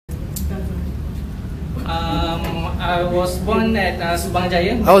I was born at Subang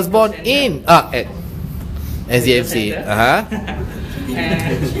Jaya. I was born in at SDFC.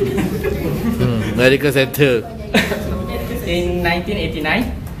 Medical Center. In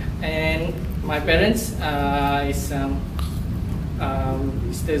 1989, and my parents is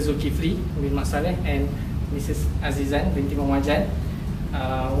Mr. Zulkifli bin Masaleh and Mrs. Azizan binti Mamajan.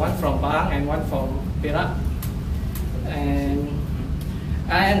 One from Pahang and one from Perak. And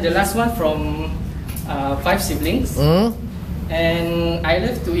I am the last one from 5 siblings. And I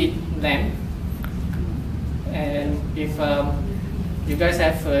love to eat lamb. And if you guys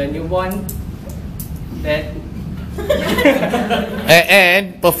have a newborn that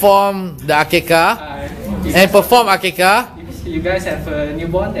and perform the akikah if you guys have a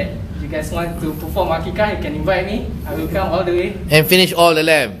newborn that you guys want to perform akikah, you can invite me. I will come all the way and finish all the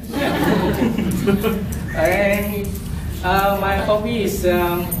lamb. And my hobby is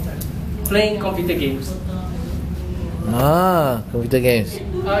playing computer games. Computer games.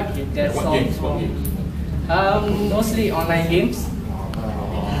 Okay, that's all. Mostly online games.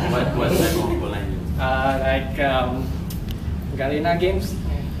 What type of online games? Like Garena games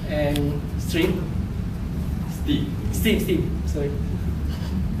and Steam. Sorry.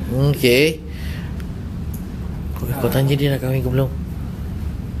 Okay. Kau tanya dia dah kahwin ke belum?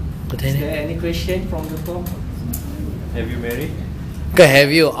 Kau Is tanya. there any question from the floor? Have you married? Have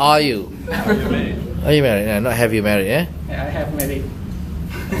you? Are you? Are you married? Are you married? No, not have you married, eh? Yeah, I have married.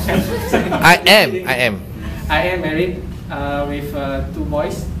 I am. I am married with 2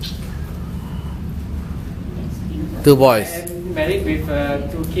 boys. 2 boys. I am married with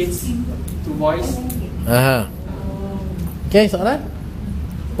 2 kids, 2 boys. Okay, soalan?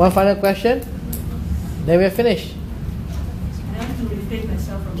 One final question. Then we're finished. I have to refrain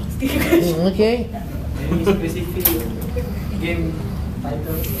myself from asking questions. Okay. Any specific game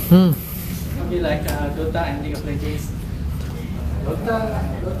title? Maybe like Dota and League of Legends. Dota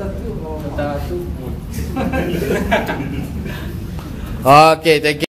 2 or Dota 2. Okay, thank you.